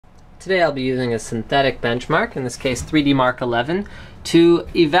Today I'll be using a synthetic benchmark, in this case 3D Mark 11, to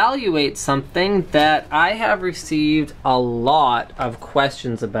evaluate something that I have received a lot of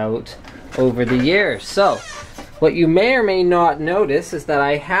questions about over the years. So, what you may or may not notice is that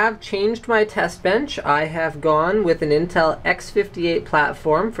I have changed my test bench. I have gone with an Intel X58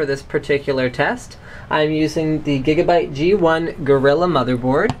 platform for this particular test. I'm using the Gigabyte G1 Gorilla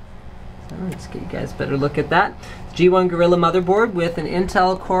motherboard. So let's get you guys a better look at that. G1 Gorilla motherboard with an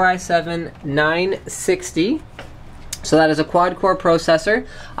Intel Core i7-960. So that is a quad-core processor.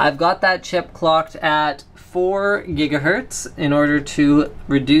 I've got that chip clocked at 4 gigahertz in order to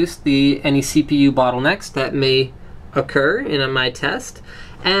reduce any CPU bottlenecks that may occur in my test.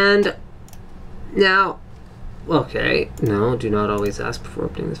 And now, okay, no, do not always ask before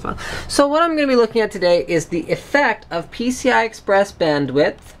opening this file. So what I'm going to be looking at today is the effect of PCI Express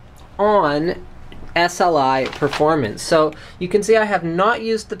bandwidth on SLI performance. So you can see I have not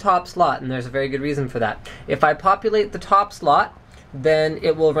used the top slot, and there's a very good reason for that. If I populate the top slot, then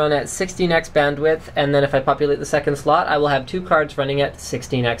it will run at 16x bandwidth, and then if I populate the second slot, I will have 2 cards running at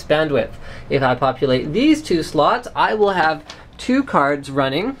 16x bandwidth. If I populate these 2 slots, I will have 2 cards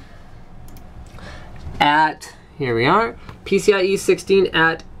running at, here we are, PCIe 16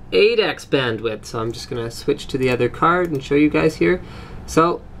 at 8x bandwidth. So I'm just going to switch to the other card and show you guys here.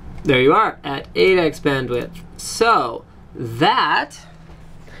 So there you are, at 8x bandwidth. So that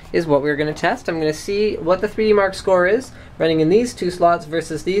is what we're going to test. I'm going to see what the 3D Mark score is running in these 2 slots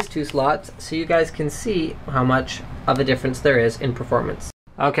versus these 2 slots, so you guys can see how much of a difference there is in performance.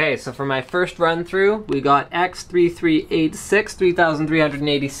 Okay, so for my first run through, we got X3386,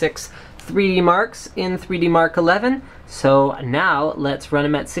 3386 3D Marks in 3D Mark 11. So now let's run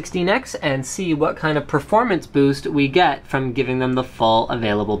them at 16x and see what kind of performance boost we get from giving them the full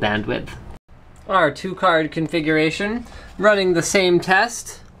available bandwidth. Our 2-card configuration, running the same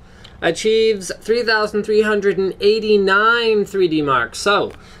test, achieves 3,389 3D Marks.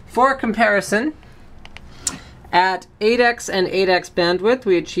 So, for comparison, at 8x and 8x bandwidth,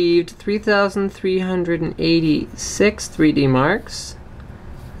 we achieved 3,386 3D Marks.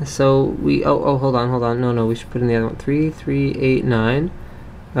 So we, hold on, no, we should put in the other one, 3,389,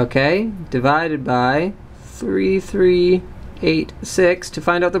 okay, divided by 3,386 to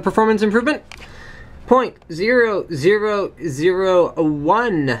find out the performance improvement,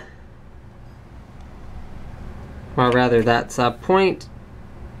 0.0001, or rather that's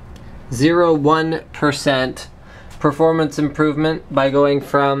 0.01% performance improvement by going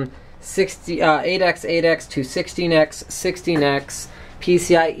from 8x to 16x, 16x,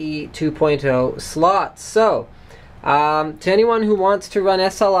 PCIe 2.0 slots. So, to anyone who wants to run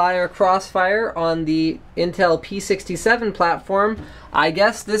SLI or Crossfire on the Intel P67 platform, I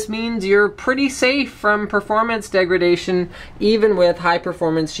guess this means you're pretty safe from performance degradation, even with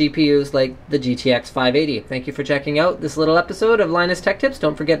high-performance GPUs like the GTX 580. Thank you for checking out this little episode of Linus Tech Tips.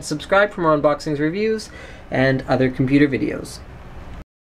 Don't forget to subscribe for more unboxings, reviews, and other computer videos.